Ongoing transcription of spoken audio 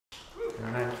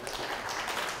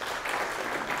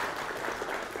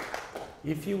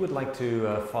If you would like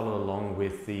to follow along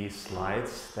with the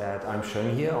slides that I'm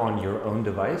showing here on your own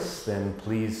device, then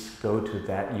please go to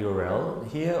that URL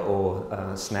here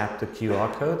or snap the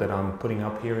QR code that I'm putting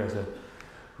up here as a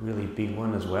really big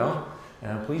one as well.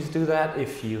 Please do that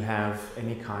if you have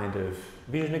any kind of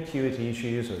vision acuity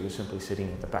issues or you're simply sitting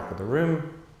at the back of the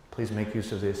room. Please make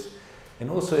use of this. And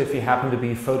also if you happen to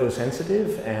be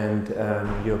photosensitive and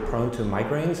you're prone to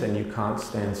migraines and you can't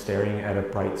stand staring at a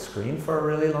bright screen for a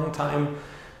really long time,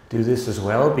 do this as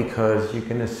well, because you're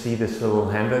going to see this little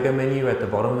hamburger menu at the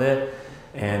bottom there,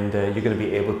 and you're going to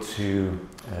be able to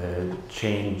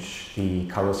change the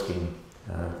color scheme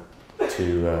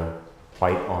to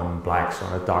white on black, so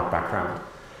on a dark background.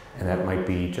 And that might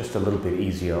be just a little bit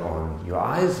easier on your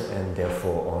eyes and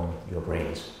therefore on your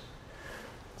brains.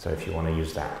 So if you want to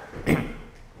use that.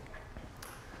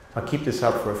 I'll keep this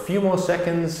up for a few more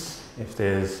seconds if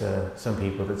there's some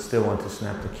people that still want to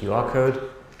snap the QR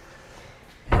code.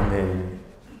 And then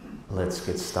let's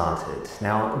get started.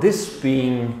 Now, this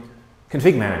being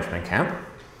config management camp,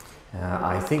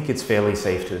 I think it's fairly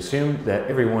safe to assume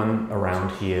that everyone around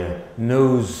here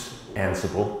knows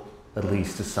Ansible, at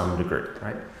least to some degree,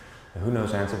 right? Who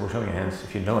knows Ansible? Show me your hands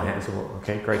if you know Ansible.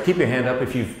 Okay, great. Keep your hand up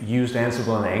if you've used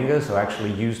Ansible in anger, so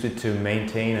actually used it to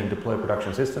maintain and deploy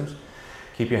production systems.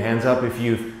 Keep your hands up if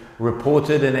you've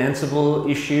reported an Ansible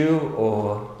issue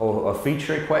or a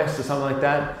feature request or something like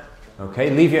that. Okay,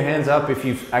 leave your hands up if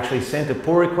you've actually sent a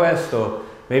pull request, or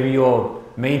maybe you're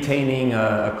maintaining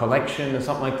a collection or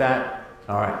something like that.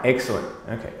 All right, excellent.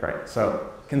 Okay, great. So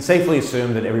can safely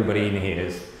assume that everybody in here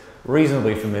is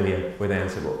reasonably familiar with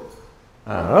Ansible.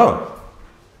 Oh,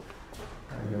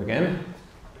 there we go again.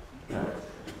 All right.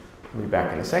 We'll be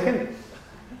back in a second.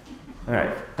 All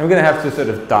right, I'm going to have to sort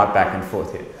of dart back and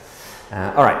forth here.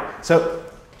 All right, so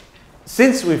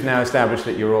since we've now established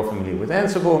that you're all familiar with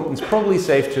Ansible, it's probably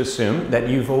safe to assume that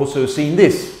you've also seen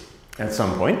this at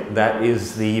some point. That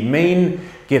is the main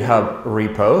GitHub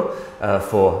repo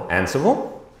for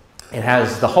Ansible. It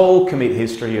has the whole commit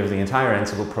history of the entire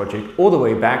Ansible project all the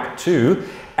way back to,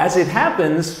 as it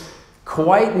happens,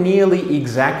 quite nearly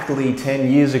exactly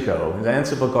 10 years ago.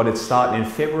 Ansible got its start in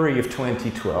February of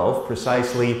 2012,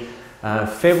 precisely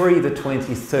February the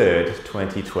 23rd,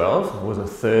 2012. It was a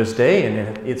Thursday,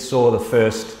 and it saw the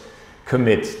first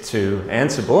commit to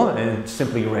Ansible, and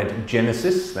simply read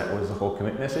Genesis. That was the whole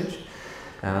commit message.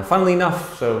 Funnily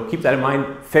enough, so keep that in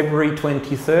mind, February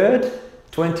 23rd,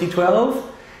 2012.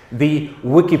 The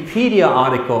Wikipedia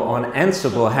article on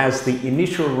Ansible has the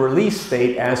initial release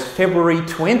date as February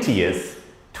 20th,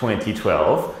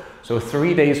 2012. So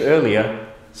 3 days earlier,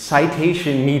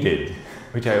 citation needed,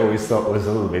 which I always thought was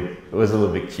a little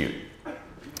bit cute.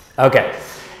 Okay.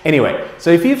 Anyway,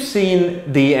 so if you've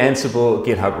seen the Ansible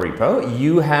GitHub repo,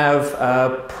 you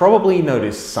have probably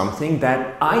noticed something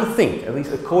that I think, at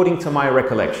least according to my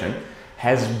recollection,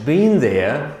 has been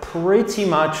there pretty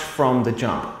much from the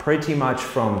jump, pretty much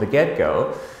from the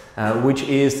get-go, which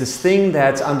is this thing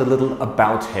that's under the little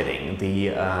about heading, the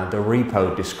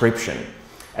repo description.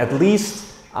 At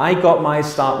least I got my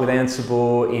start with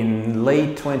Ansible in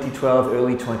late 2012,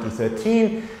 early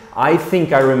 2013. I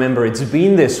think I remember it's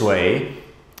been this way,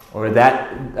 or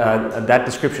that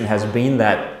description has been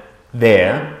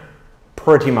there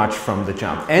pretty much from the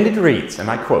jump. And it reads, and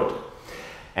I quote,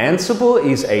 Ansible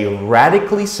is a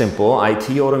radically simple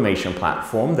IT automation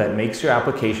platform that makes your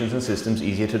applications and systems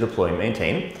easier to deploy and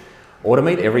maintain.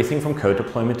 Automate everything from code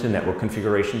deployment to network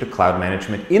configuration to cloud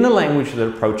management in a language that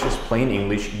approaches plain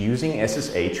English using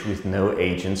SSH with no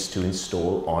agents to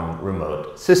install on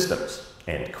remote systems.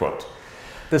 End quote.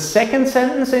 The second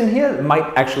sentence in here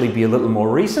might actually be a little more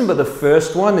recent, but the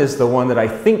first one is the one that I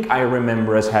think I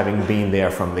remember as having been there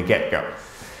from the get-go.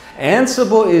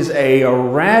 Ansible is a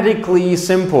radically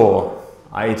simple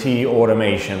IT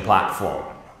automation platform.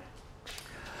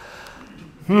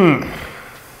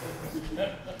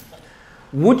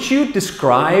 Would you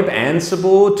describe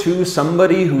Ansible to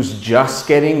somebody who's just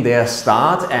getting their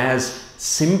start as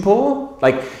simple?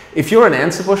 Like, if you're an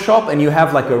Ansible shop and you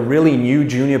have like a really new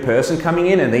junior person coming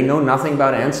in and they know nothing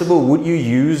about Ansible, would you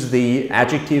use the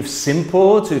adjective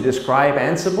simple to describe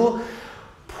Ansible?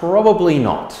 Probably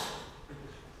not.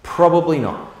 Probably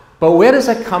not. But where does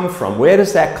that come from? Where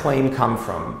does that claim come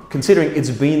from, considering it's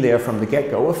been there from the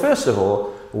get-go? Well, first of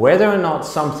all, whether or not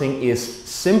something is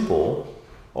simple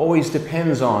always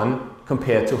depends on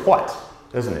compared to what,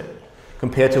 doesn't it?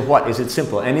 Compared to what is it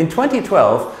simple? And in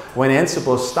 2012, when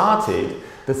Ansible started,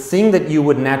 the thing that you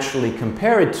would naturally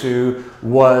compare it to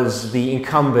was the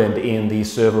incumbent in the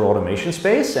server automation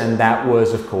space, and that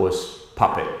was, of course,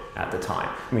 Puppet. at the time.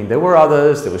 I mean, there were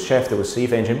others, there was Chef, there was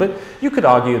Thief Engine, but you could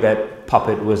argue that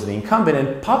Puppet was the incumbent,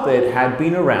 and Puppet had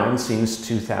been around since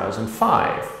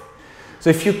 2005. So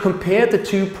if you compare the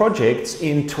two projects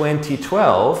in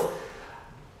 2012,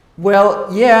 well,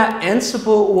 yeah,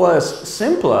 Ansible was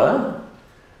simpler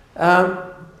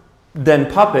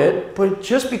than Puppet, but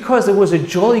just because there was a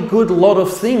jolly good lot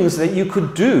of things that you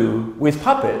could do with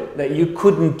Puppet that you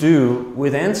couldn't do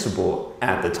with Ansible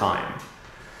at the time.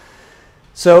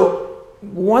 So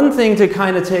one thing to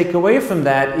kind of take away from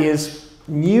that is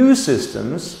new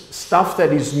systems, stuff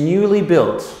that is newly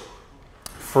built,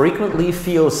 frequently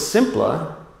feels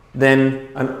simpler than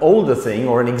an older thing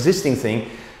or an existing thing,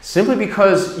 simply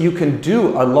because you can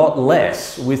do a lot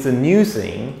less with a new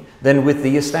thing than with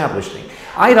the established thing.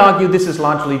 I'd argue this is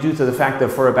largely due to the fact that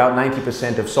for about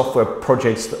 90% of software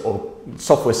projects or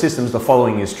software systems, the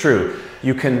following is true.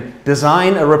 You can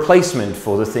design a replacement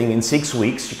for the thing in 6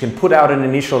 weeks, you can put out an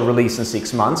initial release in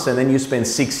 6 months, and then you spend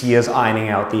 6 years ironing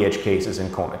out the edge cases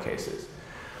and corner cases.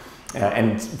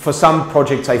 And for some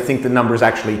projects, I think the number is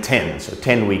actually 10, so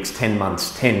 10 weeks, 10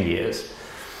 months, 10 years.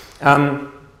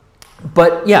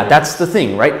 But yeah, that's the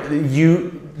thing, right?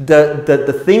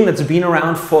 The thing that's been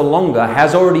around for longer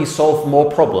has already solved more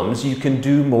problems. You can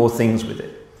do more things with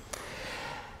it.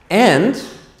 And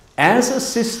as a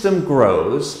system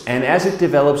grows and as it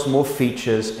develops more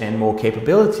features and more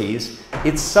capabilities,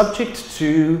 it's subject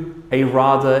to a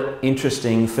rather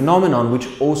interesting phenomenon which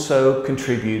also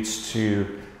contributes to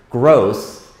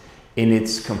growth in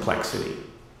its complexity.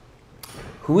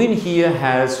 Who in here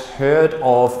has heard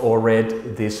of or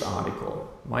read this article?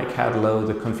 Mike Hadlow,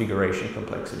 The Configuration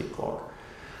Complexity Clock.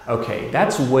 Okay,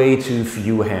 that's way too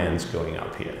few hands going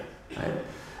up here. Right?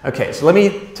 Okay, so let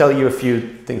me tell you a few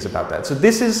things about that. So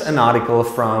this is an article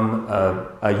from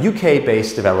a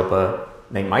UK-based developer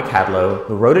named Mike Hadlow,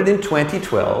 who wrote it in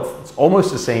 2012. It's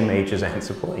almost the same age as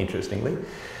Ansible, interestingly.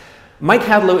 Mike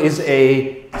Hadlow is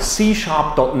a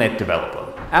C#.NET developer.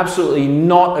 Absolutely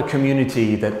not a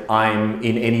community that I'm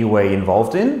in any way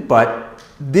involved in, but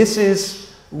this is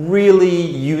really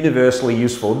universally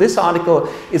useful. This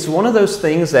article is one of those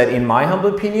things that, in my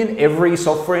humble opinion, every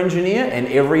software engineer and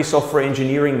every software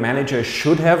engineering manager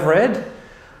should have read,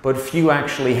 but few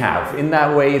actually have. In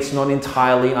that way, it's not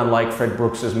entirely unlike Fred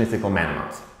Brooks's Mythical Man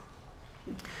Month.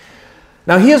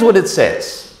 Now, here's what it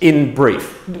says in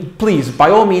brief. Please,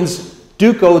 by all means,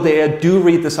 do go there, do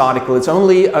read this article. It's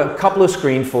only a couple of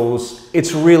screenfuls.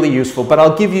 It's really useful, but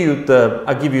I'll give you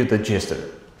the gist of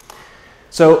it.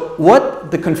 So what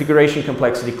the configuration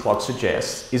complexity clock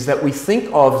suggests is that we think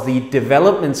of the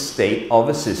development state of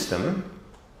a system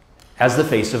as the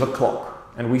face of a clock.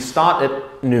 And we start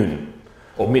at noon,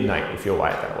 or midnight if you're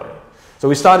wired that way. So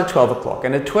we start at 12 o'clock.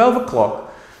 And at 12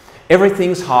 o'clock,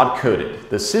 everything's hard-coded.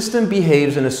 The system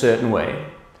behaves in a certain way.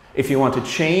 If you want to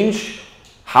change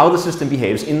how the system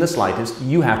behaves in the slightest,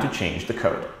 you have to change the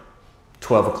code.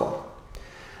 12 o'clock.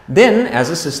 Then, as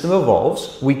the system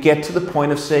evolves, we get to the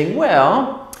point of saying,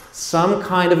 well, some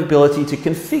kind of ability to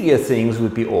configure things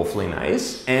would be awfully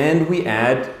nice, and we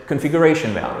add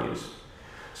configuration values.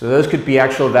 So those could be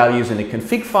actual values in a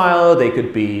config file, they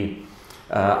could be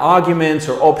arguments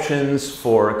or options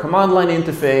for a command line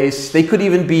interface, they could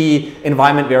even be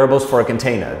environment variables for a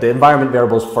container. The environment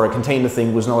variables for a container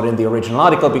thing was not in the original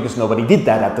article because nobody did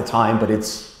that at the time, but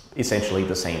it's essentially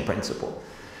the same principle.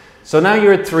 So now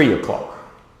you're at 3 o'clock.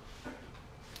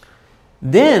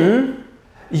 Then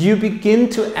you begin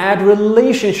to add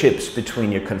relationships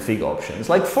between your config options.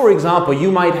 Like, for example,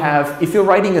 you might have, if you're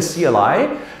writing a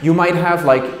CLI, you might have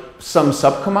like some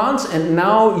subcommands, and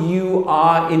now you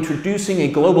are introducing a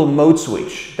global mode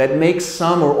switch that makes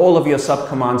some or all of your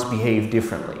subcommands behave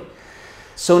differently.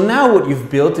 So now what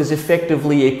you've built is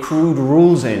effectively a crude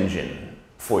rules engine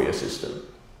for your system.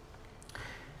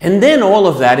 And then all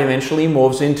of that eventually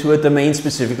morphs into a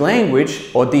domain-specific language,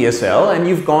 or DSL, and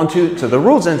you've gone to the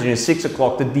rules engine is 6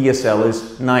 o'clock, the DSL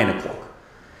is 9 o'clock.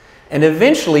 And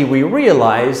eventually we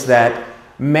realize that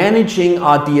managing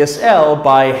our DSL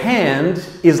by hand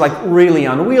is like really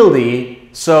unwieldy,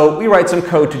 so we write some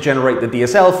code to generate the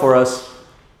DSL for us,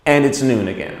 and it's noon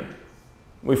again.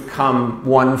 We've come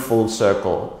one full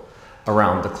circle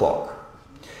around the clock.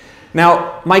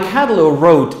 Now, Mike Hadlow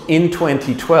wrote in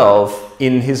 2012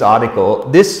 in his article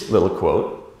this little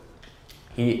quote.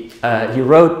 He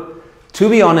wrote, "To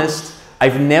be honest,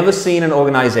 I've never seen an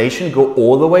organization go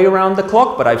all the way around the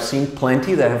clock, but I've seen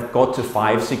plenty that have got to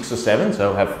 5, 6, or 7,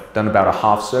 so have done about a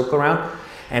half circle around,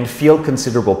 and feel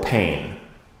considerable pain."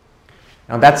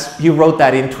 Now he wrote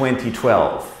that in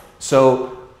 2012.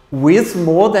 So with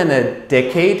more than a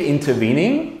decade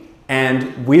intervening,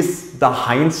 and with the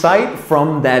hindsight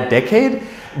from that decade,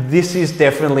 this is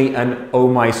definitely an "oh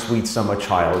my sweet summer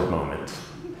child" moment.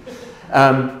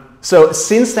 So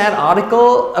since that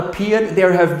article appeared,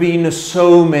 there have been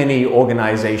so many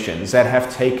organizations that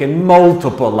have taken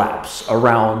multiple laps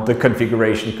around the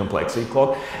configuration complexity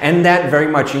clock, and that very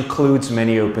much includes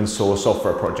many open source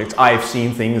software projects. I've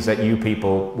seen things that you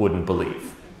people wouldn't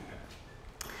believe.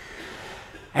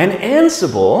 And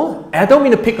Ansible, I don't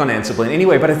mean to pick on Ansible in any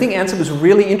way, but I think Ansible is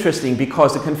really interesting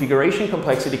because the configuration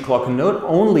complexity clock not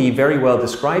only very well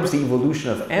describes the evolution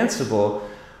of Ansible,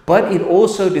 but it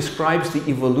also describes the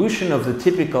evolution of the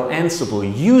typical Ansible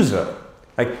user,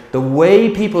 like the way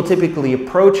people typically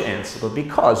approach Ansible.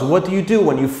 Because what do you do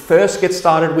when you first get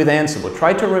started with Ansible?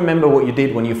 Try to remember what you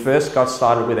did when you first got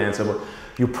started with Ansible.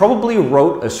 You probably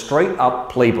wrote a straight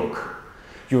up playbook.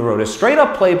 You wrote a straight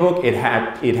up playbook, it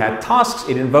had tasks,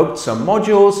 it invoked some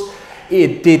modules,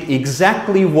 it did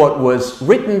exactly what was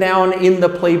written down in the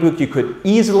playbook. You could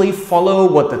easily follow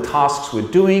what the tasks were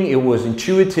doing, it was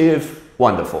intuitive.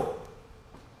 Wonderful.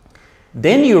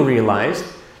 Then you realized,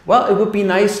 well, it would be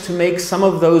nice to make some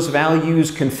of those values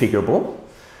configurable.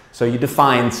 So you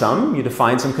defined some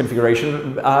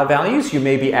configuration values. You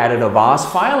maybe added a VAS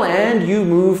file and you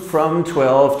moved from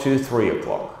 12 to 3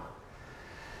 o'clock.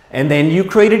 And then you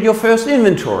created your first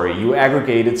inventory. You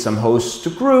aggregated some hosts to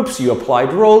groups, you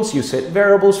applied roles, you set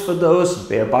variables for those,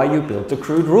 thereby you built a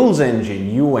crude rules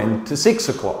engine. You went to 6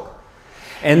 o'clock.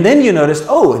 And then you noticed,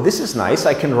 oh, this is nice,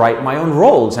 I can write my own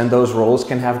roles, and those roles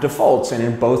can have defaults, and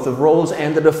in both the roles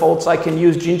and the defaults I can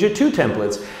use Ginger 2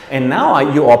 templates. And now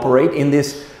you operate in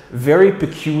this very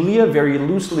peculiar, very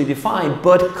loosely defined,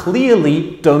 but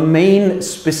clearly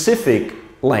domain-specific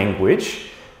language,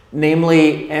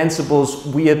 namely Ansible's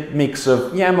weird mix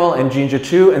of YAML and Ginger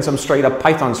 2 and some straight-up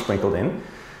Python sprinkled in.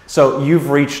 So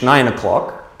you've reached 9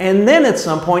 o'clock. And then at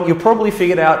some point you probably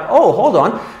figured out, oh, hold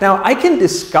on, now I can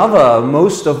discover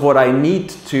most of what I need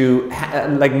to,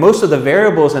 like most of the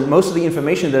variables and most of the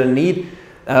information that I need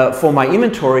for my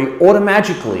inventory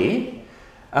automatically,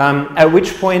 at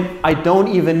which point I don't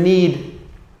even need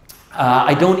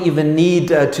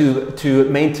to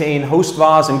maintain host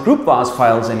vars and group vars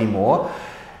files anymore.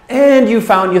 And you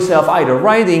found yourself either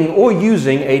writing or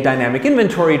using a dynamic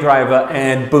inventory driver,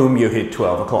 and boom, you hit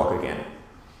 12 o'clock again.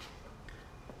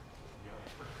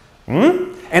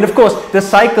 And of course, the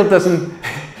cycle doesn't.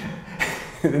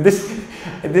 this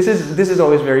is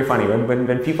always very funny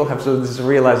when people have this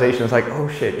realization. It's like, oh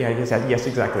shit, yeah, yes,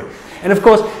 exactly. And of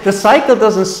course, the cycle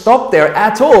doesn't stop there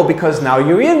at all, because now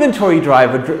your inventory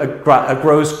driver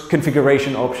grows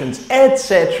configuration options,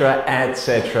 etc.,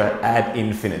 ad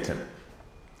infinitum.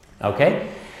 Okay.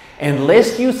 And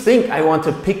lest you think I want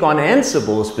to pick on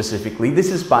Ansible specifically, this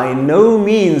is by no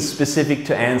means specific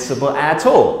to Ansible at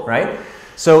all, right?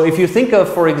 So if you think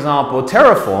of, for example,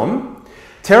 Terraform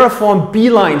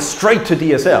beelines straight to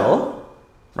DSL,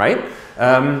 right?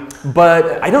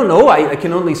 But I don't know, I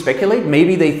can only speculate.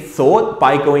 Maybe they thought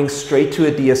by going straight to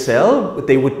a DSL,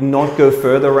 they would not go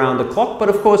further around the clock. But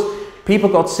of course, people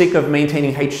got sick of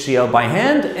maintaining HCL by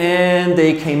hand and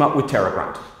they came up with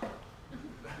TerraGrunt,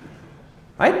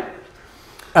 right?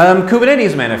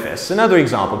 Kubernetes manifests, another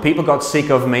example. People got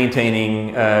sick of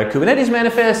maintaining Kubernetes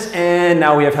manifests, and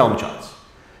now we have Helm charts.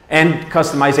 And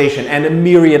customization, and a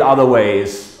myriad other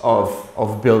ways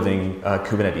of building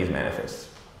Kubernetes manifests.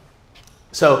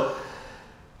 So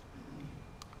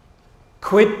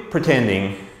quit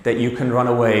pretending that you can run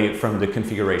away from the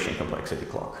configuration complexity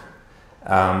clock.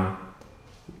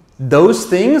 Those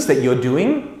things that you're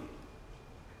doing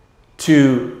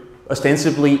to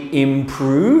ostensibly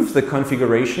improve the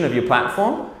configuration of your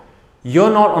platform,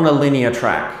 you're not on a linear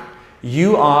track.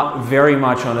 You are very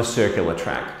much on a circular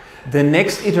track. The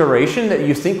next iteration that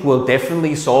you think will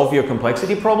definitely solve your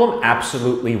complexity problem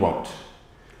absolutely won't.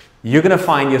 You're going to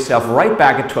find yourself right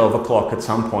back at 12 o'clock at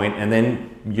some point, and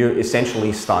then you're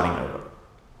essentially starting over.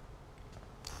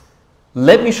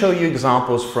 Let me show you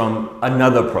examples from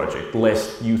another project,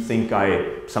 lest you think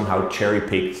I somehow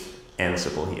cherry-picked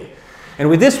Ansible here. And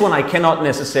with this one, I cannot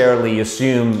necessarily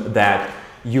assume that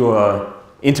you're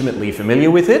intimately familiar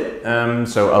with it,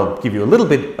 so I'll give you a little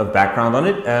bit of background on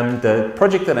it. The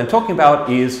project that I'm talking about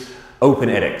is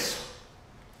OpenEdX.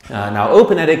 Now,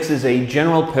 OpenEdX is a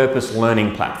general purpose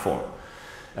learning platform.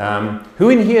 Who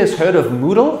in here has heard of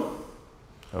Moodle?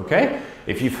 Okay,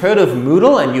 if you've heard of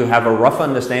Moodle and you have a rough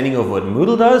understanding of what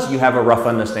Moodle does, you have a rough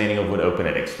understanding of what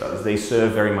OpenEdX does. They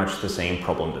serve very much the same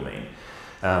problem domain.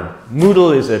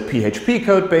 Moodle is a PHP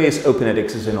code base,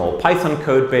 OpenEdX is an all Python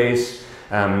code base.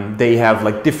 They have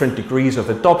like different degrees of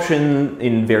adoption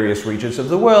in various regions of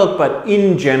the world, but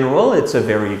in general, it's a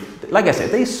very, like I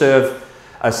said, they serve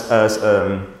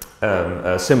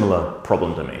a similar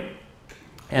problem domain.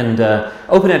 And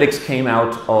OpenEdX came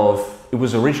out of, it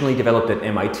was originally developed at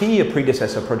MIT, a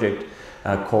predecessor project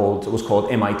was called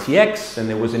MITx, and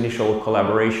there was initial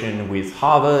collaboration with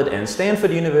Harvard and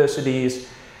Stanford universities.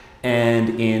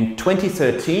 And in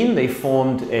 2013, they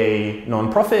formed a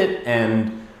nonprofit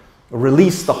and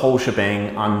released the whole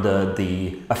shebang under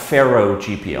the Affero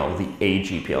GPL, the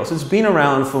AGPL. So it's been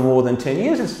around for more than 10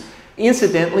 years.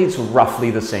 Incidentally, it's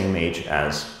roughly the same age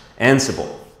as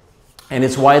Ansible. And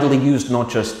it's widely used not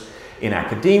just in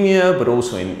academia, but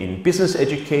also in business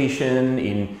education,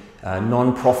 in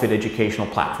non-profit educational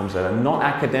platforms that are not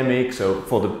academic. So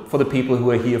for the people who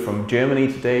are here from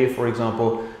Germany today, for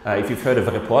example, if you've heard of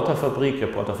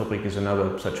Reporterfabrik is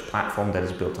another such platform that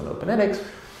is built on OpenEdX.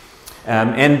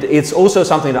 And it's also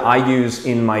something that I use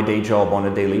in my day job on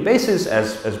a daily basis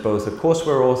as both a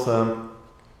courseware author,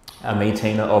 a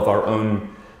maintainer of our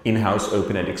own in-house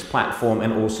OpenEdX platform,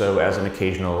 and also as an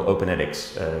occasional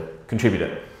OpenEdX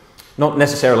contributor. Not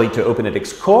necessarily to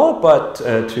OpenEdX core, but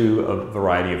to a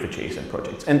variety of adjacent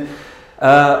projects. And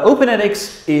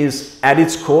OpenEdX is at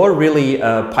its core really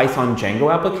a Python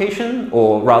Django application,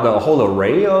 or rather a whole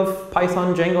array of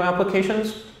Python Django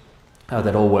applications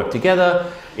that all work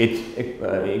together.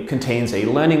 It contains a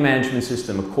learning management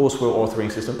system, a courseware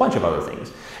authoring system, a bunch of other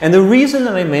things. And the reason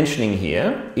that I'm mentioning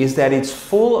here is that it's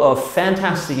full of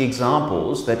fantastic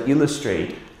examples that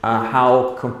illustrate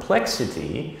how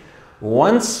complexity,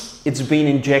 once it's been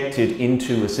injected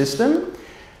into a system,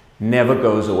 never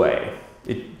goes away.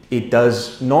 It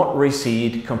does not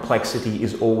recede. Complexity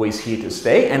is always here to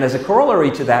stay. And as a corollary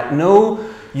to that, no,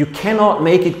 you cannot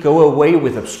make it go away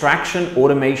with abstraction,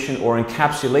 automation, or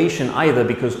encapsulation either,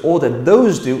 because all that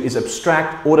those do is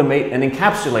abstract, automate, and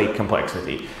encapsulate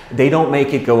complexity. They don't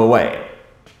make it go away.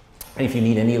 And if you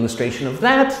need any illustration of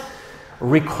that,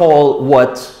 recall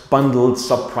what bundled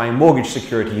subprime mortgage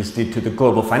securities did to the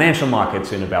global financial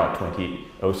markets in about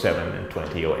 2007 and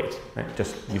 2008. Right?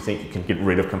 Just you think you can get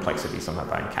rid of complexity somehow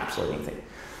by encapsulating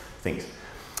things.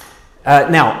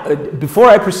 Now, before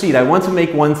I proceed, I want to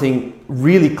make one thing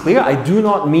really clear. I do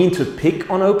not mean to pick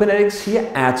on OpenEdX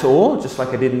here at all, just like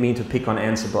I didn't mean to pick on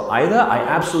Ansible either. I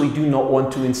absolutely do not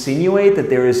want to insinuate that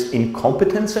there is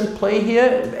incompetence in play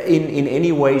here in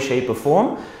any way, shape, or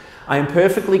form. I am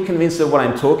perfectly convinced that what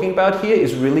I'm talking about here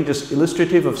is really just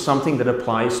illustrative of something that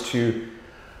applies to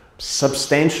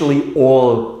substantially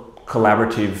all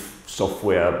collaborative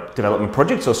software development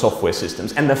projects or software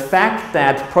systems. And the fact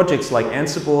that projects like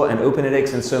Ansible and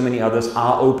OpenEdX and so many others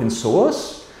are open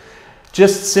source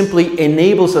just simply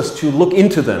enables us to look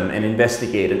into them and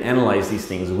investigate and analyze these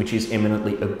things, which is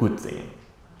eminently a good thing.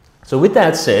 So with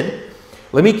that said,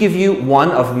 let me give you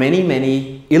one of many,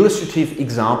 many illustrative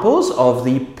examples of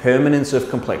the permanence of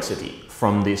complexity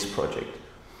from this project.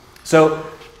 So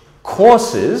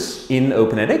courses in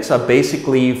OpenEdX are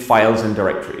basically files and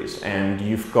directories, and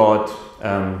you've got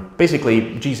basically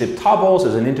gzip tarballs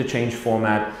as an interchange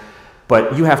format,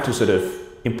 but you have to sort of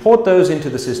import those into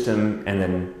the system and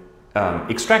then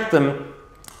extract them,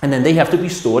 and then they have to be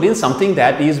stored in something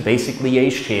that is basically a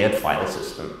shared file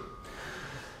system.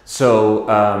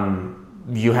 So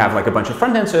you have like a bunch of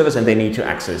front-end servers and they need to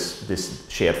access this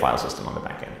shared file system on the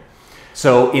back end.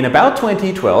 So in about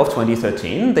 2012,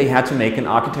 2013, they had to make an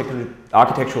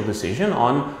architectural decision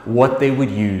on what they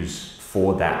would use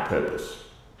for that purpose.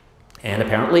 And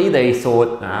apparently they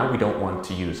thought, we don't want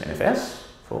to use NFS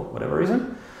for whatever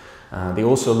reason. They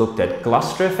also looked at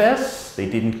GlusterFS. They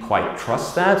didn't quite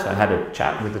trust that. So I had a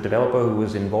chat with the developer who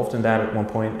was involved in that at one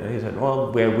point. And he said,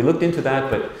 well, we looked into that,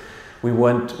 but we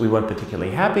weren't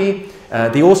particularly happy.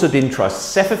 They also didn't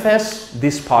trust CephFS.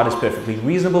 This part is perfectly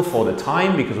reasonable for the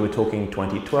time because we're talking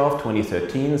 2012,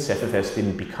 2013. CephFS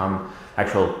didn't become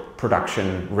actual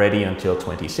production ready until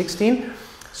 2016.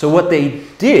 So what they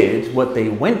did, what they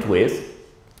went with,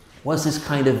 was this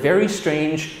kind of very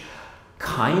strange,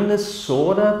 kind of,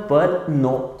 sort of, but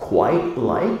not quite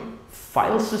like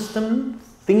file system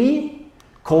thingy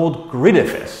called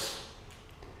GridFS,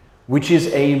 which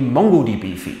is a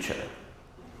MongoDB feature.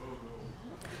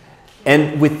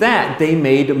 And with that, they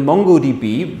made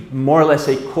MongoDB more or less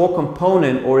a core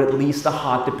component, or at least a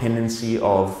hard dependency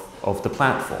of the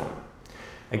platform.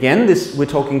 Again, we're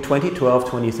talking 2012,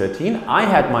 2013. I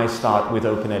had my start with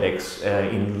OpenEdX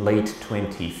in late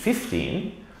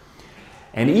 2015.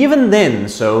 And even then,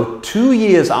 so 2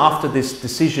 years after this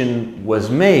decision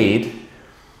was made,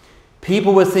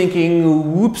 people were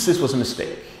thinking, whoops, this was a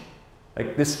mistake.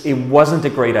 Like this, it wasn't a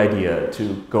great idea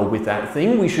to go with that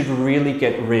thing. We should really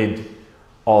get rid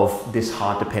of this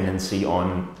hard dependency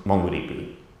on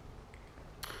MongoDB.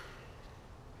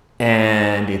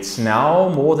 And it's now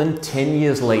more than 10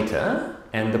 years later,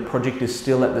 and the project is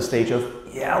still at the stage of,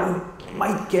 yeah, we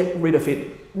might get rid of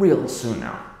it real soon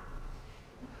now.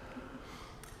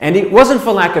 And it wasn't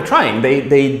for lack of trying.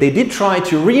 They did try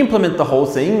to re-implement the whole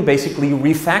thing, basically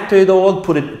refactor it all,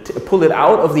 pull it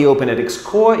out of the OpenEdX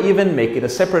core even, make it a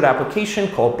separate application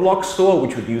called Block Store,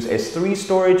 which would use S3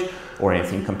 storage or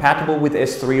anything compatible with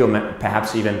S3, or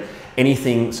perhaps even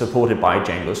anything supported by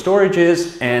Django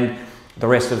storages, and the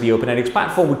rest of the OpenEdX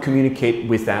platform would communicate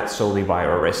with that solely via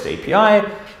a REST API.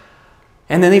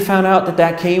 And then they found out that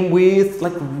that came with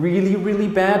like really, really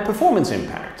bad performance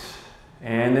impact.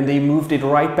 And then they moved it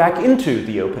right back into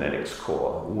the OpenEdX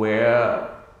core, where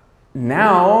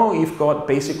now you've got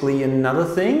basically another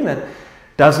thing that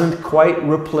doesn't quite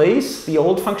replace the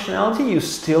old functionality. You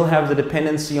still have the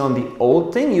dependency on the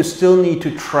old thing. You still need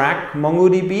to track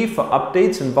MongoDB for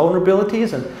updates and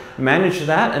vulnerabilities and manage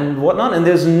that and whatnot. And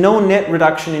there's no net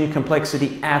reduction in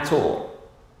complexity at all.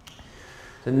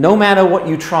 So no matter what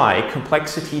you try,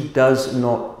 complexity does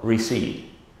not recede.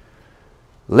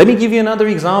 Let me give you another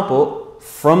example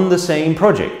from the same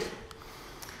project,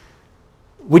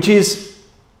 which is,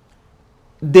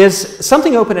 there's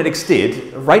something OpenEdX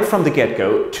did right from the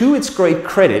get-go to its great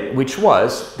credit, which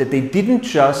was that they didn't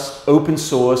just open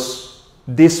source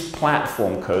this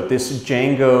platform code, this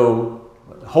Django,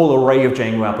 whole array of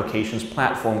Django applications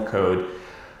platform code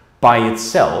by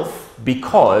itself,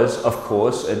 because of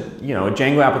course, a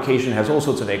Django application has all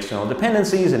sorts of external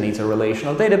dependencies. It needs a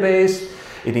relational database.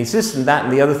 It needs this and that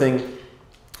and the other thing.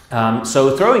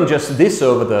 So throwing just this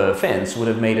over the fence would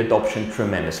have made adoption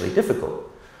tremendously difficult.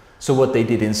 So what they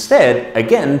did instead,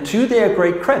 again, to their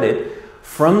great credit,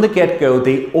 from the get-go,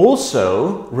 they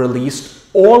also released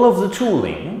all of the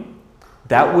tooling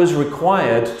that was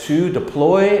required to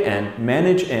deploy and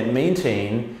manage and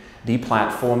maintain the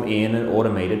platform in an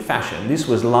automated fashion. This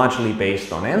was largely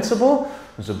based on Ansible.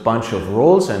 There's a bunch of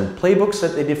roles and playbooks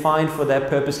that they defined for that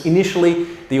purpose. Initially,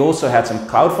 they also had some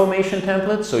CloudFormation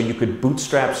templates, so you could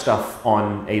bootstrap stuff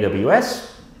on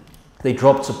AWS. They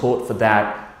dropped support for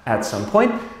that at some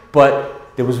point,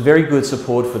 but there was very good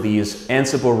support for these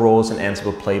Ansible roles and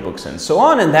Ansible playbooks and so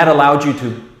on, and that allowed you to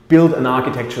build an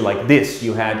architecture like this.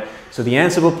 You had, so the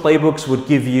Ansible playbooks would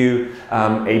give you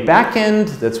a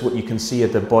backend. That's what you can see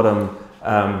at the bottom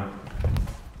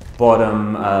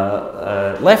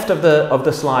left of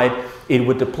the slide. It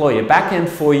would deploy a backend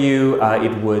for you.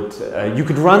 You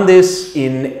could run this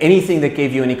in anything that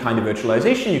gave you any kind of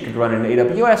virtualization. You could run it in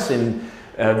AWS, in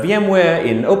VMware,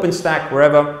 in OpenStack,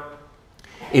 wherever.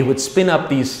 It would spin up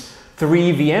these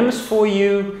 3 VMs for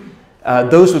you.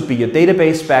 Those would be your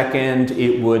database backend.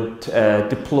 It would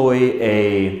deploy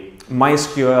a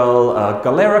MySQL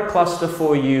Galera cluster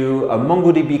for you, a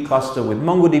MongoDB cluster with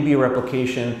MongoDB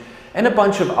replication, and a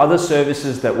bunch of other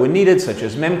services that were needed, such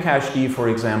as Memcached, for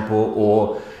example,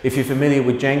 or if you're familiar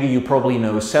with Django, you probably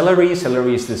know Celery.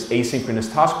 Celery is this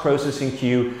asynchronous task processing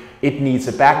queue. It needs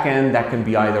a backend that can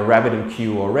be either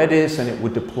RabbitMQ or Redis, and it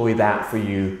would deploy that for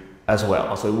you as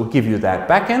well. So it will give you that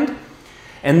backend.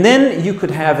 And then you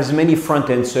could have as many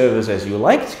front-end servers as you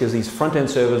liked, because these front-end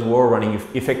servers were running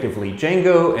effectively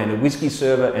Django and a WSGI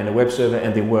server and a web server,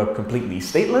 and they were completely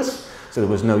stateless. So there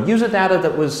was no user data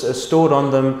that was stored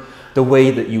on them. The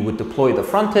way that you would deploy the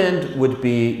front end would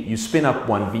be you spin up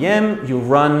one VM, you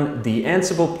run the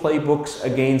Ansible playbooks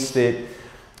against it,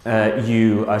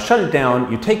 you shut it down,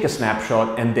 you take a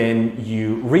snapshot, and then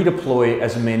you redeploy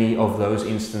as many of those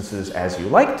instances as you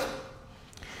liked.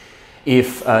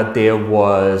 If there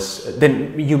was,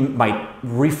 then you might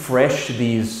refresh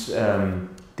these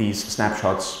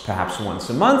snapshots perhaps once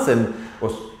a month,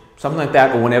 or something like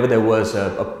that, or whenever there was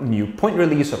a new point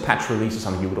release or patch release or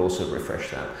something, you would also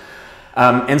refresh that.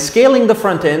 And scaling the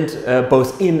front end,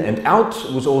 both in and out,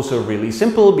 was also really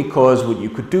simple, because what you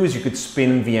could do is you could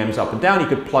spin VMs up and down, you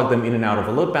could plug them in and out of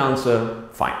a load balancer,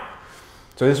 fine.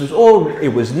 So this was all, it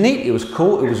was neat, it was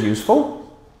cool, it was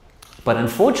useful, but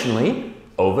unfortunately,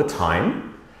 over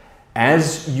time,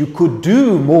 as you could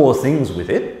do more things with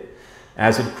it,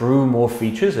 as it grew more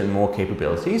features and more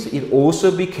capabilities, it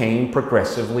also became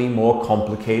progressively more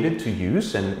complicated to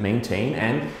use and maintain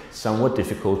and somewhat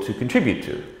difficult to contribute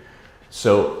to.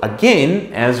 So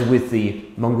again, as with the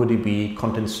MongoDB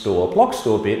content store, block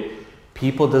store bit,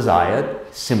 people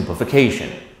desired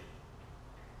simplification.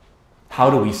 How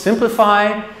do we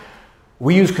simplify?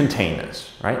 We use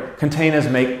containers, right? Containers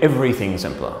make everything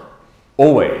simpler,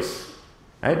 always,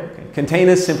 right?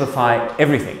 Containers simplify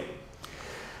everything.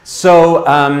 So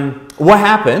what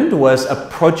happened was a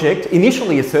project,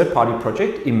 initially a third-party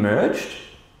project, emerged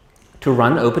to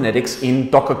run OpenEdX in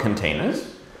Docker containers.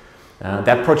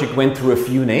 That project went through a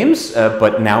few names,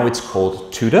 but now it's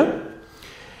called Tutor.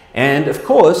 And of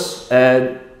course,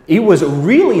 it was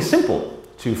really simple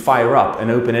to fire up an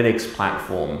OpenEdX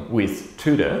platform with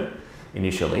Tutor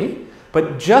initially.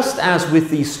 But just as with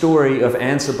the story of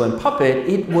Ansible and Puppet,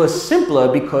 it was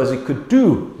simpler because it could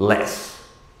do less.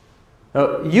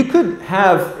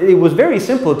 It was very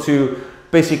simple to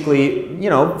basically,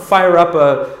 fire up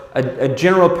a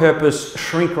general purpose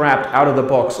shrink wrapped out of the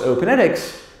box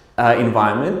OpenEdX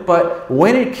environment, but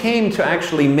when it came to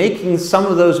actually making some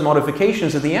of those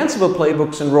modifications that the Ansible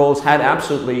playbooks and roles had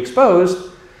absolutely exposed,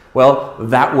 well,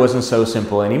 that wasn't so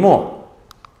simple anymore.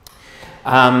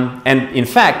 And in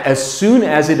fact, as soon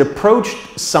as it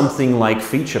approached something like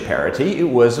feature parity, it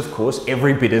was, of course,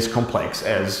 every bit as complex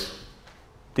as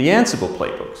the Ansible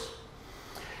playbooks.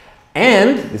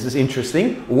 And, this is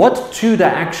interesting, what Tutor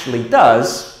actually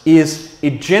does is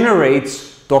it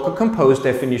generates Docker Compose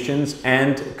definitions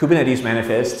and Kubernetes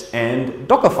manifests and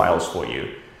Docker files for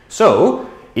you. So,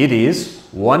 it is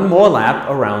one more lap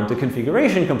around the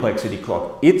configuration complexity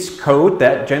clock. It's code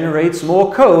that generates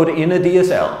more code in a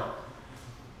DSL.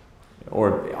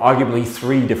 Or arguably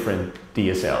 3 different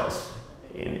DSLs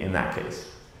in that case.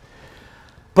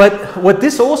 But what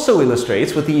this also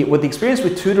illustrates, what the experience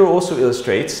with Tutor also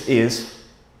illustrates, is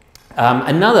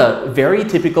another very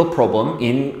typical problem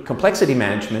in complexity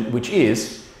management, which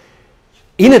is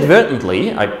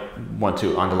inadvertently, I want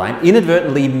to underline,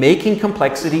 inadvertently making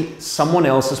complexity someone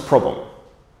else's problem.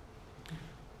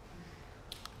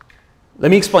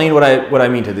 Let me explain what I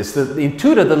mean to this. In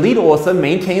Tutor, the lead author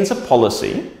maintains a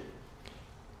policy,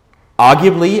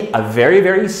 arguably a very,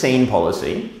 very sane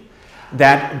policy,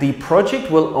 that the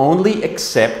project will only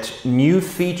accept new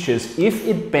features if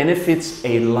it benefits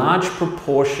a large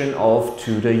proportion of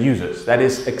Tutor users. That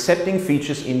is, accepting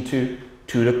features into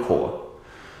Tutor core.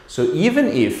 So even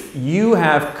if you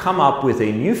have come up with a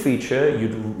new feature,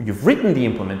 you've written the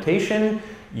implementation,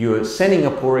 you're sending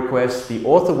a pull request, the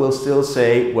author will still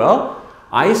say, well,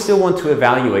 I still want to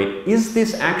evaluate, is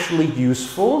this actually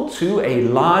useful to a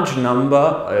large number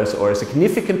or a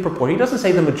significant proportion, he doesn't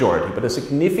say the majority, but a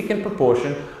significant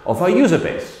proportion of our user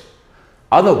base.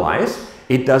 Otherwise,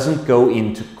 it doesn't go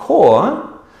into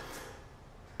core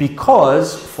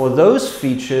because for those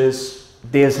features,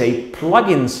 there's a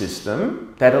plugin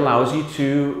system that allows you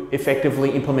to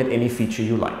effectively implement any feature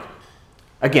you like.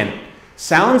 Again,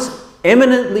 sounds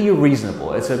eminently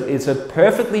reasonable. It's a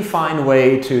perfectly fine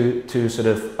way to sort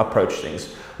of approach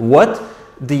things. What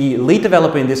the lead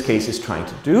developer in this case is trying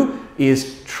to do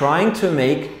is trying to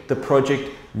make the project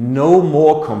no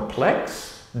more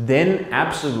complex than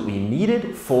absolutely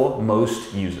needed for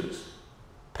most users.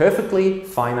 Perfectly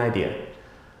fine idea.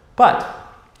 But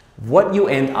what you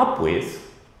end up with,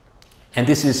 and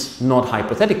this is not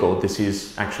hypothetical, this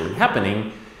is actually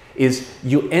happening, is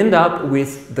you end up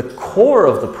with the core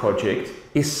of the project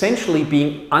essentially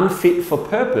being unfit for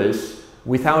purpose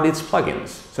without its plugins.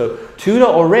 So Tutor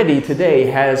already today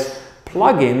has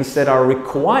plugins that are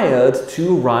required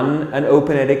to run an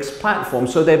OpenEdX platform.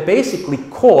 So they're basically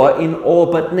core in all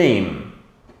but name.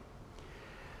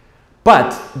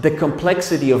 But the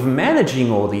complexity of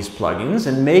managing all these plugins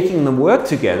and making them work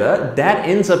together, that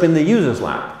ends up in the user's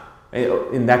lab.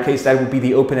 In that case, that would be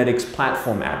the OpenEdX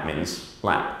platform admin's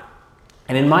lab.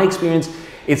 And in my experience,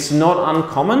 it's not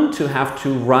uncommon to have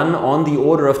to run on the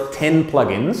order of 10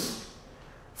 plugins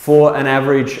for an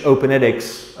average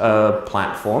OpenEdX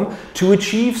platform to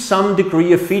achieve some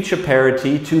degree of feature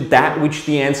parity to that which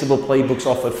the Ansible playbooks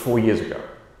offered 4 years ago.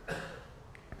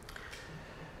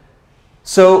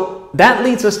 So that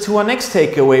leads us to our next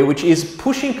takeaway, which is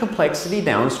pushing complexity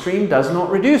downstream does not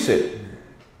reduce it.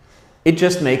 It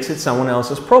just makes it someone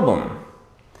else's problem.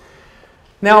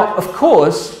 Now, of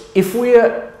course, if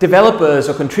we're developers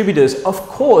or contributors, of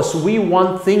course, we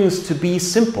want things to be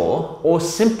simple or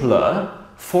simpler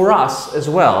for us as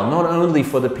well, not only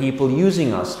for the people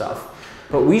using our stuff.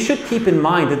 But we should keep in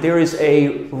mind that there is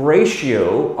a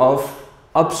ratio of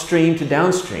upstream to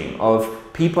downstream, of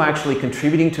people actually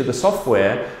contributing to the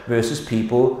software versus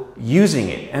people using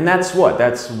it. And that's what?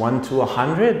 That's 1 to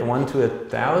 100, 1 to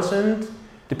 1,000?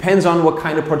 Depends on what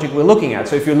kind of project we're looking at.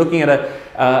 So if you're looking at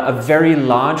a very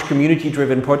large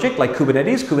community-driven project like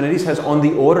Kubernetes, Kubernetes has on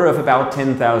the order of about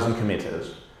 10,000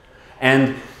 committers.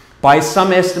 And by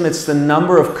some estimates, the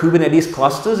number of Kubernetes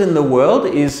clusters in the world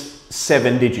is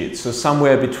 7 digits, so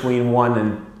somewhere between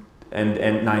 1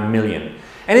 and 9 million.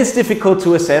 And it's difficult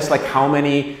to assess like how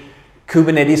many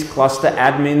Kubernetes cluster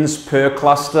admins per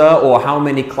cluster or how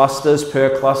many clusters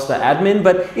per cluster admin,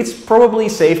 but it's probably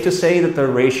safe to say that the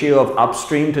ratio of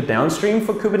upstream to downstream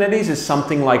for Kubernetes is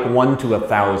something like 1 to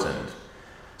 1,000.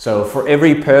 So for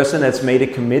every person that's landed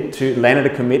a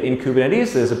commit in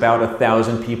Kubernetes, there's about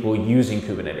 1,000 people using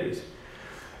Kubernetes.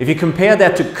 If you compare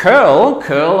that to curl,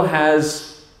 curl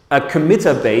has a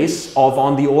committer base of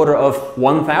on the order of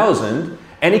 1,000,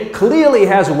 and it clearly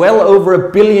has well over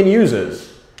 1 billion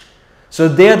users. So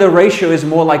there the ratio is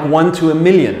more like 1 to 1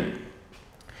 million.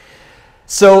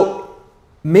 So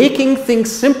making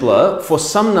things simpler for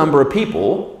some number of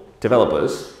people,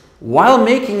 developers, while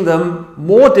making them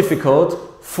more difficult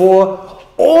for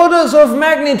orders of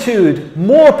magnitude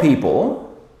more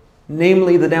people,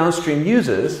 namely the downstream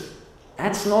users,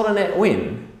 that's not a net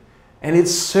win. And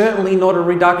it's certainly not a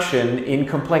reduction in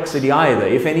complexity either.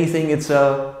 If anything, it's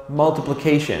a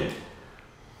multiplication.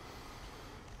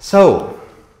 So,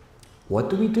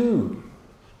 what do we do?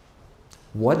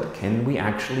 What can we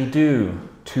actually do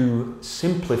to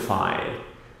simplify,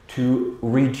 to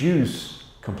reduce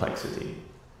complexity?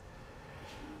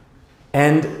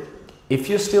 And if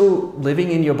you're still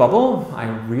living in your bubble, I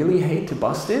really hate to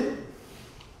bust it,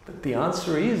 but the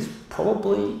answer is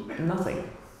probably nothing.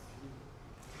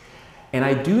 And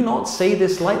I do not say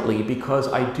this lightly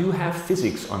because I do have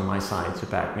physics on my side to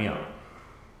back me up.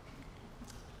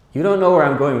 You don't know where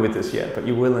I'm going with this yet, but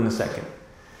you will in a second.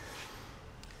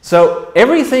 So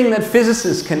everything that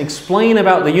physicists can explain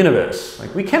about the universe,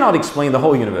 like we cannot explain the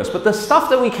whole universe, but the stuff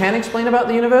that we can explain about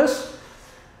the universe,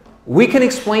 we can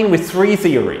explain with 3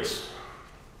 theories.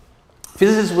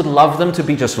 Physicists would love them to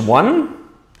be just one,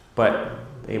 but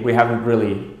we haven't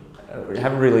really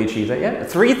achieved that yet.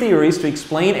 3 theories to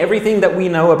explain everything that we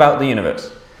know about the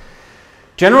universe.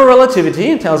 General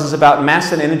relativity tells us about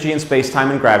mass and energy in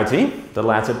space-time and gravity, the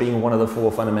latter being one of the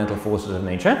 4 fundamental forces of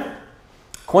nature.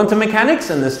 Quantum mechanics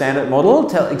and the Standard Model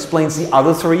explains the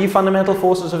other 3 fundamental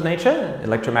forces of nature,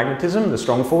 electromagnetism, the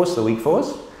strong force, the weak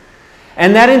force.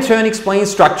 And that in turn explains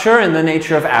structure and the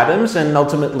nature of atoms and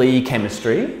ultimately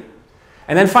chemistry.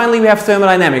 And then finally we have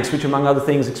thermodynamics, which among other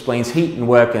things explains heat and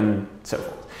work and so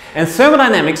forth. And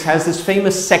thermodynamics has this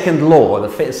famous second law,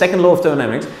 the second law of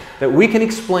thermodynamics, that we can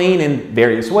explain in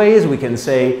various ways. We can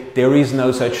say there is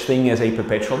no such thing as a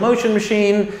perpetual motion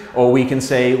machine, or we can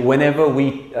say whenever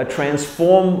we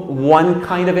transform one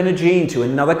kind of energy into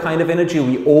another kind of energy,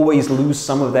 we always lose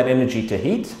some of that energy to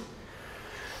heat.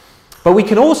 But we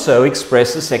can also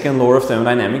express the second law of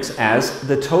thermodynamics as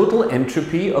the total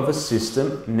entropy of a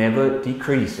system never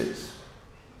decreases.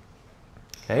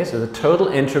 Okay, so the total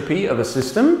entropy of a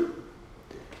system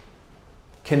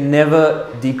can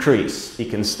never decrease.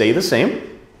 It can stay the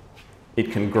same,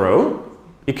 it can grow,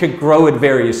 it could grow at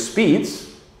various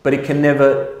speeds, but it can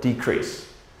never decrease.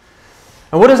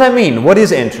 And what does that mean? What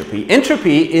is entropy?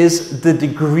 Entropy is the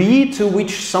degree to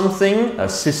which something, a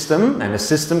system, and a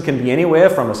system can be anywhere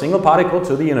from a single particle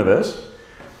to the universe,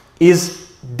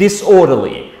 is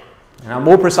disorderly. Now,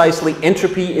 more precisely,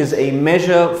 entropy is a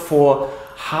measure for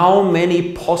how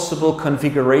many possible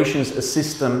configurations a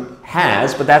system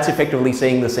has, but that's effectively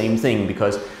saying the same thing,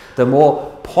 because the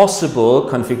more possible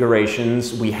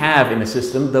configurations we have in a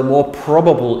system, the more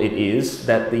probable it is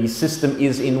that the system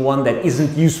is in one that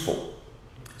isn't useful.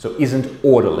 So isn't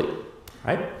orderly,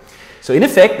 right? So in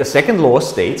effect, the second law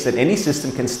states that any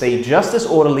system can stay just as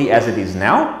orderly as it is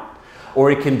now, or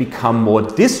it can become more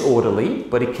disorderly,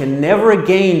 but it can never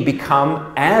again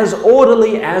become as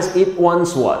orderly as it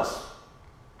once was.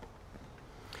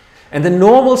 And the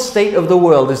normal state of the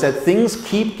world is that things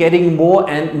keep getting more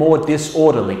and more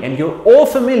disorderly. And you're all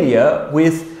familiar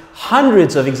with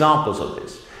hundreds of examples of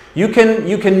this. You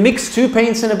can mix 2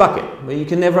 paints in a bucket, but you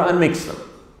can never unmix them.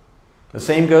 The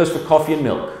same goes for coffee and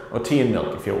milk, or tea and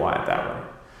milk if you're wired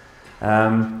that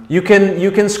way. You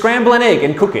can scramble an egg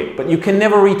and cook it, but you can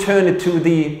never return it to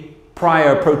the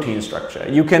prior protein structure.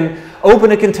 You can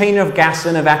open a container of gas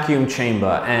in a vacuum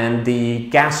chamber and the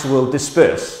gas will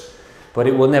disperse, but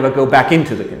it will never go back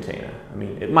into the container. I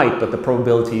mean, it might, but the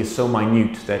probability is so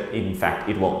minute that in fact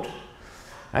it won't.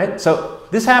 Right? So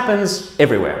this happens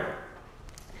everywhere.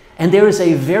 And there is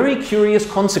a very curious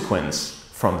consequence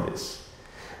from this,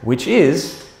 which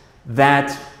is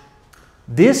that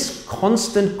this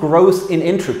constant growth in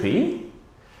entropy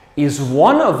is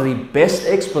one of the best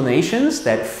explanations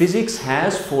that physics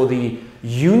has for the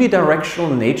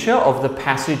unidirectional nature of the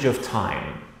passage of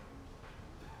time.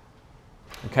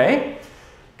 Okay?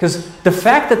 Because the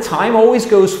fact that time always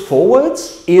goes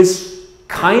forwards is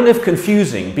kind of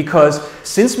confusing, because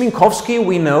since Minkowski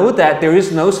we know that there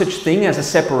is no such thing as a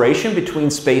separation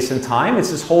between space and time.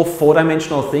 It's this whole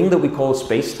 4-dimensional thing that we call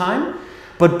space-time.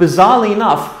 But bizarrely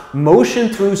enough, motion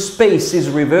through space is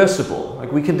reversible.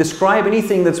 Like we can describe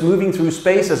anything that's moving through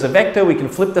space as a vector, we can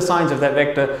flip the signs of that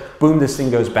vector, boom, this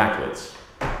thing goes backwards.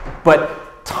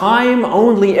 But time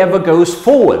only ever goes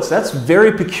forwards. That's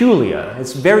very peculiar.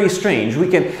 It's very strange. We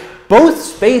can, both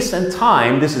space and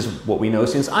time, this is what we know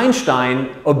since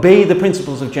Einstein, obey the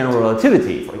principles of general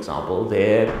relativity, for example.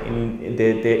 They're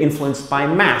influenced by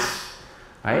mass,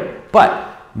 right?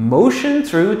 But motion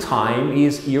through time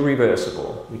is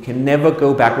irreversible. We can never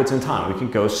go backwards in time. We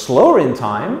can go slower in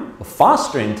time or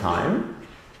faster in time,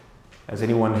 as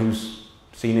anyone who's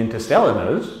seen Interstellar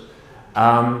knows,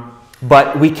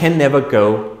 but we can never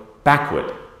go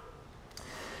backward.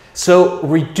 So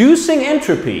reducing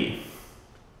entropy,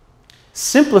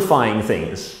 simplifying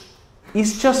things,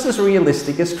 is just as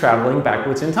realistic as traveling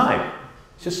backwards in time.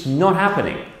 It's just not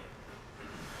happening.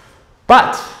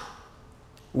 But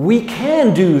we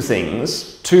can do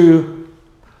things to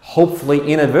hopefully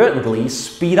inadvertently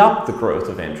speed up the growth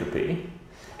of entropy,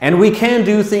 and we can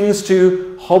do things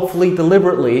to hopefully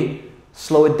deliberately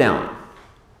slow it down.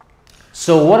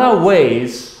 So what are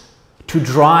ways to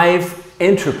drive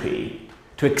entropy,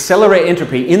 to accelerate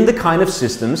entropy in the kind of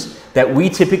systems that we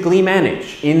typically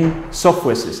manage in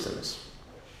software systems?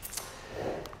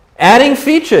 Adding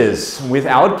features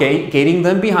without gating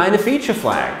them behind a feature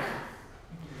flag.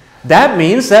 That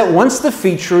means that once the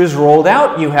feature is rolled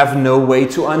out, you have no way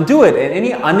to undo it, and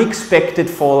any unexpected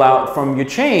fallout from your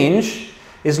change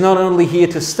is not only here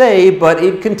to stay, but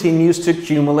it continues to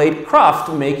accumulate cruft,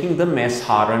 making the mess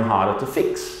harder and harder to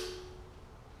fix.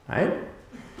 Right?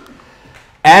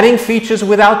 Adding features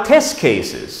without test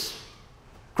cases.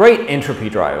 Great entropy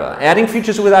driver. Adding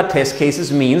features without test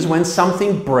cases means when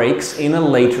something breaks in a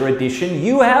later edition,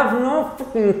 you have no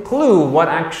freaking clue what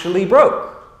actually broke.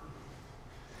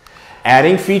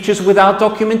 Adding features without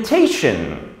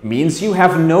documentation means you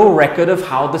have no record of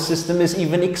how the system is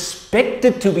even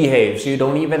expected to behave. So you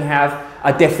don't even have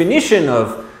a definition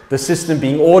of the system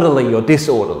being orderly or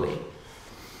disorderly.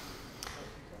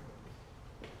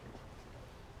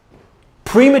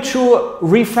 Premature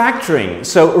refactoring.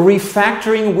 So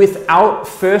refactoring without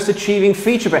first achieving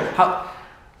feature break.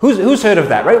 Who's heard of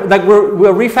that, right? Like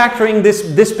we're refactoring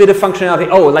this bit of functionality.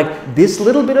 Oh, like this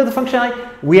little bit of the functionality,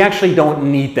 we actually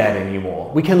don't need that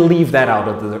anymore. We can leave that out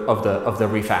of the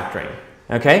refactoring.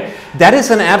 Okay, that is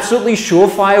an absolutely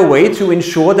surefire way to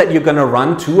ensure that you're going to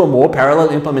run 2 or more parallel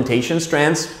implementation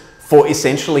strands for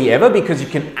essentially ever, because you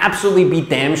can absolutely be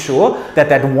damn sure that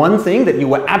that one thing that you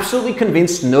were absolutely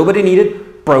convinced nobody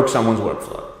needed broke someone's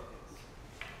workflow.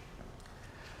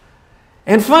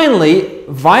 And finally,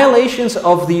 violations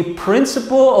of the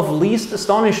principle of least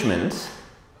astonishment.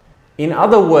 In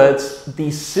other words,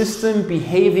 the system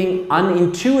behaving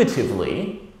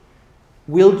unintuitively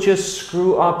will just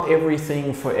screw up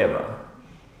everything forever.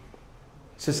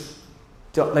 Just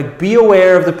like be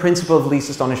aware of the principle of least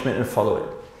astonishment and follow it.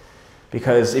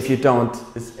 Because if you don't,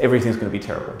 everything's going to be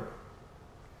terrible.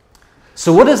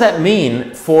 So what does that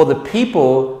mean for the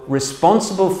people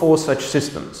responsible for such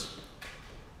systems?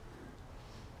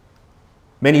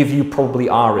 Many of you probably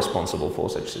are responsible for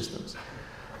such systems.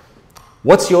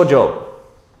 What's your job?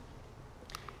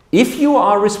 If you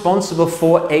are responsible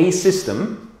for a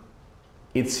system,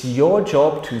 it's your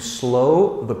job to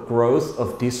slow the growth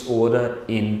of disorder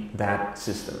in that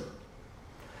system.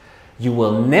 You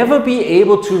will never be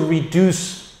able to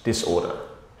reduce disorder,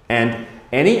 and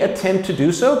any attempt to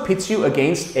do so pits you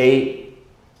against a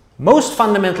most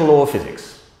fundamental law of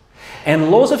physics.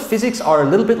 And laws of physics are a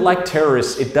little bit like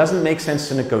terrorists. It doesn't make sense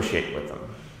to negotiate with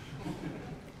them.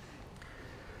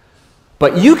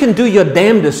 But you can do your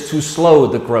damnedest to slow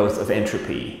the growth of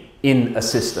entropy in a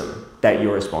system that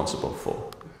you're responsible for.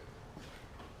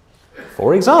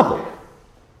 For example,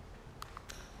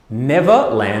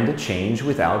 never land a change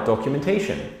without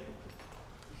documentation.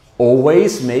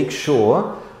 Always make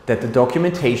sure that the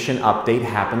documentation update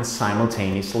happens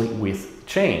simultaneously with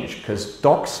change, because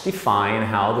docs define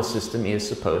how the system is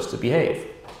supposed to behave.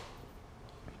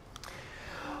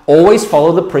 Always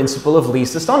follow the principle of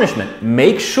least astonishment.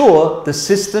 Make sure the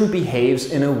system behaves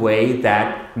in a way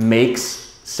that makes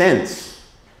sense.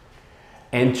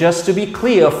 And just to be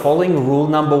clear, following rule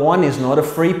number 1 is not a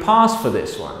free pass for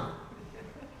this one.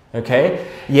 Okay?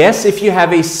 Yes, if you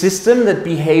have a system that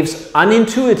behaves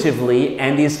unintuitively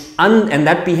and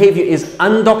that behavior is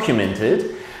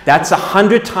undocumented, that's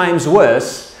 100 times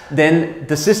worse than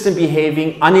the system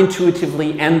behaving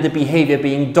unintuitively and the behavior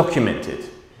being documented.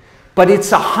 But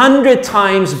it's 100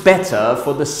 times better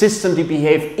for the system to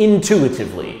behave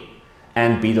intuitively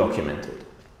and be documented.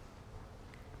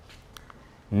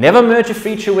 Never merge a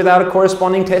feature without a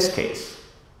corresponding test case.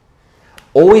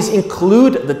 Always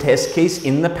include the test case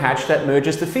in the patch that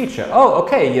merges the feature. Oh,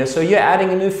 okay, yeah, so you're adding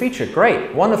a new feature.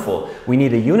 Great, wonderful. We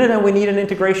need a unit and we need an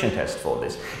integration test for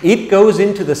this. It goes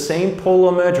into the same pull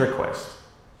or merge request.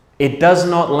 it does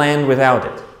not land without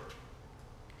it.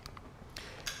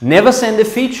 Never send a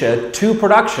feature to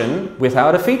production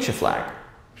without a feature flag.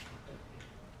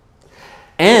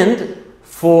 And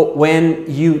for when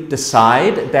you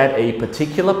decide that a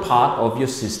particular part of your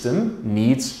system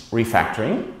needs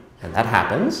refactoring, and that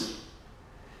happens,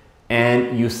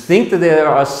 and you think that there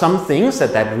are some things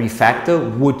that that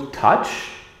refactor would touch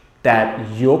that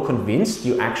you're convinced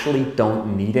you actually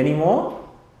don't need anymore,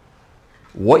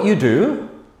 what you do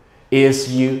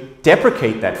is you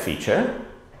deprecate that feature,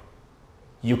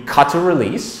 you cut a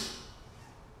release,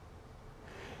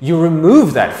 you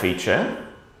remove that feature,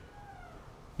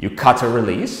 you cut a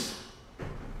release,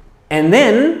 and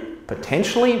then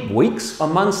potentially weeks or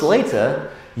months later,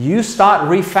 you start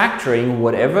refactoring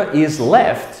whatever is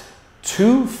left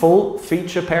to full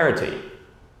feature parity.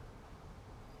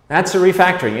 That's a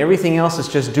refactoring. Everything else is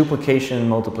just duplication and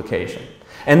multiplication.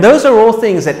 And those are all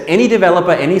things that any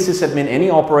developer, any sysadmin, any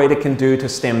operator can do to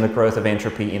stem the growth of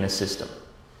entropy in a system.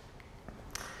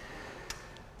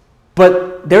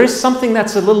 But there is something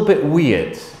that's a little bit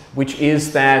weird, which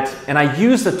is that, and I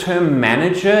use the term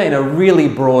manager in a really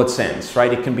broad sense,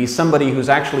 right? It can be somebody who's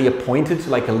actually appointed to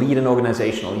like a lead an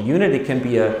organizational unit. It can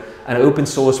be an open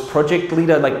source project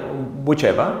leader, like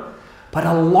whichever. But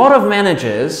a lot of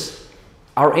managers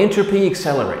are entropy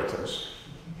accelerators.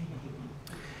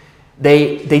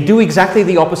 They do exactly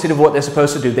the opposite of what they're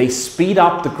supposed to do. They speed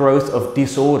up the growth of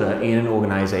disorder in an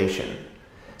organization.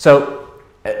 So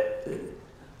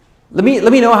let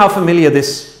me know how familiar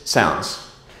this sounds.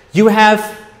 You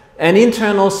have an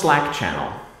internal Slack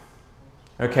channel,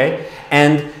 okay?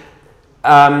 And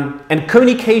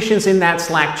communications in that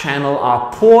Slack channel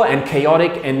are poor and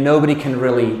chaotic and nobody can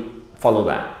really follow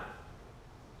that.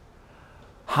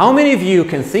 How many of you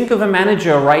can think of a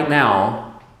manager right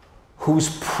now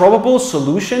whose probable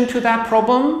solution to that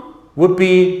problem would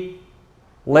be,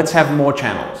 let's have more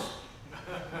channels?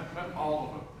 All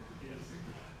of them, yes.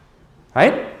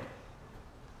 Right?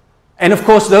 And of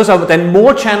course, those are then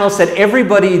more channels that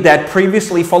everybody that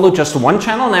previously followed just one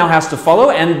channel now has to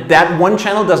follow, and that one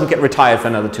channel doesn't get retired for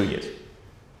another 2 years.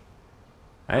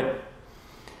 Right?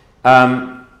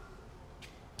 And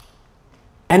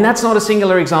that's not a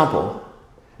singular example.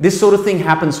 This sort of thing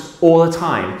happens all the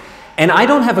time. And I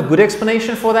don't have a good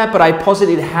explanation for that, but I posit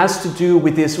it has to do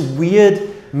with this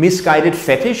weird, misguided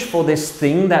fetish for this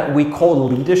thing that we call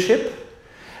leadership,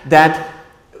 that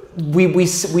we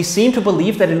seem to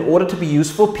believe that in order to be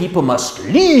useful, people must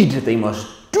lead, they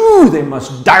must do, they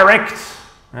must direct,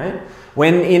 right?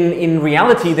 When in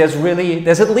reality, there's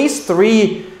at least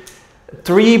three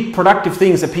productive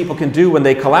things that people can do when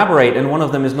they collaborate, and one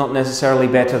of them is not necessarily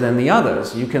better than the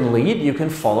others. You can lead, you can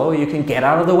follow, you can get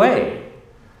out of the way.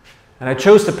 And I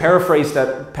chose to paraphrase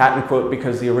that patent quote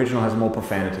because the original has more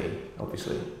profanity,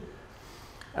 obviously.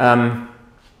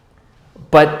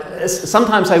 But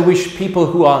sometimes I wish people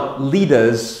who are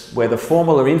leaders, whether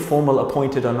formal or informal,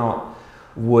 appointed or not,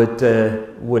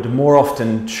 would more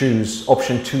often choose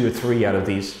option 2 or 3 out of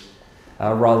these,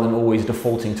 rather than always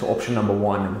defaulting to option number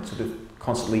 1 and sort of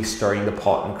constantly stirring the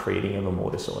pot and creating ever more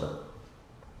disorder.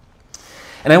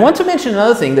 And I want to mention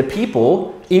another thing that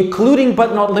people, including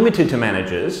but not limited to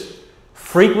managers,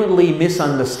 frequently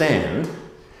misunderstand,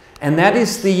 and that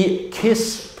is the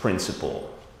KISS principle.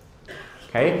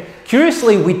 Okay?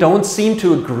 Curiously, we don't seem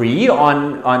to agree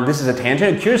on this is a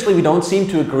tangent, curiously we don't seem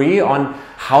to agree on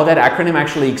how that acronym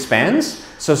actually expands.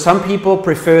 So some people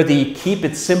prefer the keep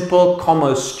it simple,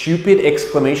 comma, stupid,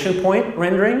 exclamation point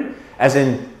rendering, as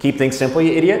in keep things simple,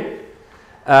 you idiot.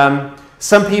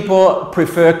 Some people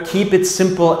prefer keep it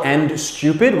simple and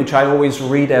stupid, which I always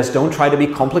read as don't try to be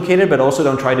complicated, but also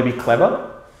don't try to be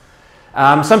clever.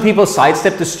 Some people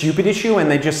sidestep the stupid issue and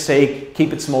they just say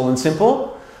keep it small and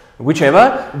simple.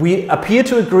 Whichever, we appear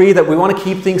to agree that we want to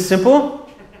keep things simple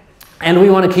and we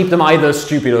want to keep them either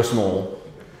stupid or small.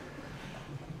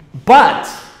 But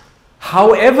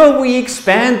however we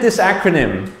expand this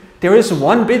acronym, there is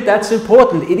one bit that's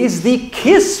important. It is the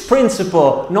KISS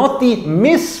principle, not the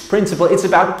MISS principle. It's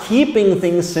about keeping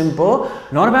things simple,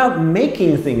 not about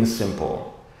making things simple.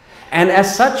 And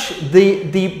as such,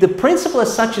 the principle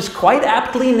as such is quite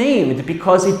aptly named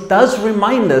because it does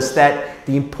remind us that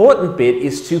the important bit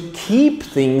is to keep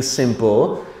things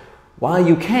simple while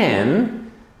you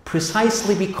can,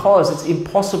 precisely because it's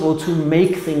impossible to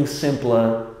make things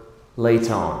simpler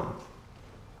later on.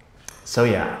 So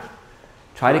yeah,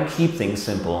 try to keep things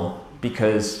simple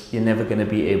because you're never going to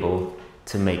be able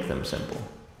to make them simple.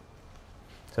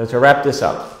 So to wrap this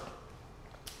up,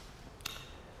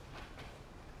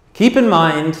 keep in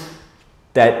mind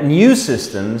that new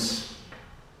systems,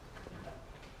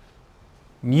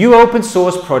 new open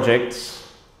source projects,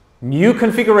 new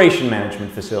configuration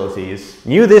management facilities,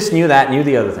 new this, new that, new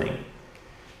the other thing,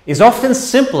 is often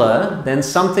simpler than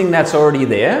something that's already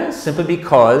there, simply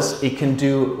because it can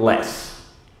do less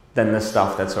than the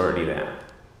stuff that's already there.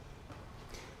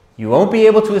 You won't be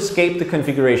able to escape the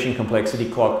configuration complexity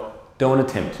clock. Don't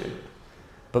attempt to.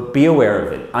 But be aware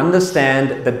of it.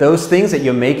 Understand that those things that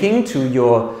you're making to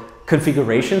your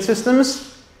configuration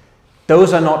systems,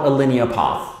 those are not a linear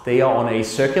path. They are on a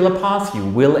circular path. You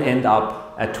will end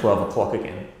up at 12 o'clock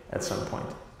again at some point.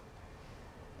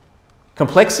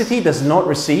 Complexity does not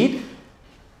recede.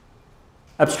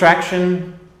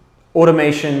 Abstraction,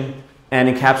 automation,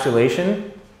 and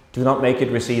encapsulation do not make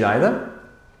it recede either.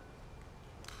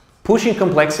 Pushing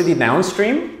complexity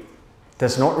downstream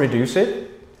does not reduce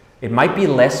it. It might be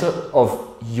less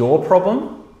of your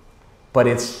problem, but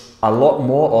it's a lot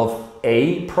more of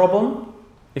a problem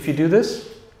if you do this.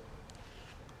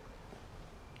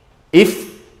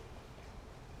 If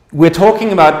we're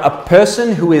talking about a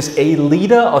person who is a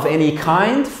leader of any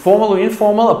kind, formal or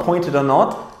informal, appointed or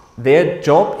not, their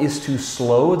job is to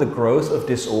slow the growth of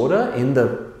disorder in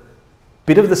the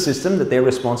bit of the system that they're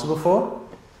responsible for.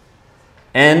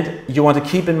 And you want to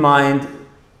keep in mind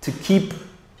to keep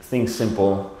things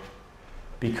simple,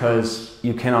 because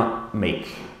you cannot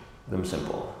make them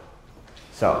simple.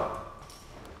 So,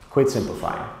 quit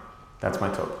simplifying. That's my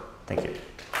talk. Thank you.